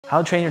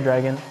How to Train Your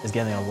Dragon is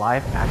getting a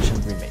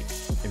live-action remake.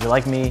 If you're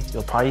like me,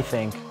 you'll probably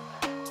think,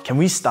 can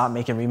we stop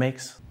making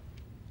remakes?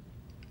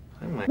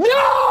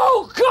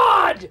 No,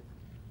 God!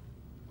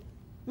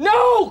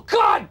 No,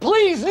 God,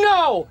 please,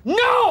 no!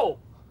 No!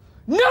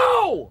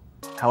 No!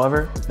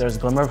 However, there's a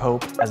glimmer of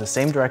hope as the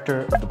same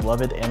director of the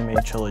beloved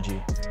animated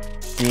trilogy,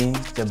 Dean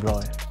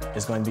DeBroy,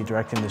 is going to be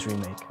directing this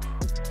remake.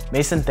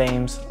 Mason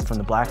Thames from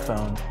The Black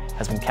Phone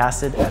has been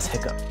casted as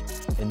Hiccup,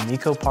 and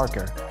Nico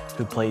Parker,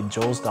 who played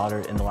Joel's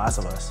daughter in The Last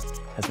of Us,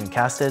 has been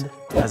casted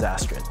as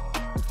Astrid.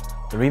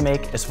 The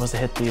remake is supposed to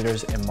hit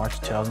theaters in March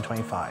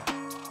 2025.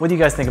 What do you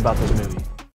guys think about this movie?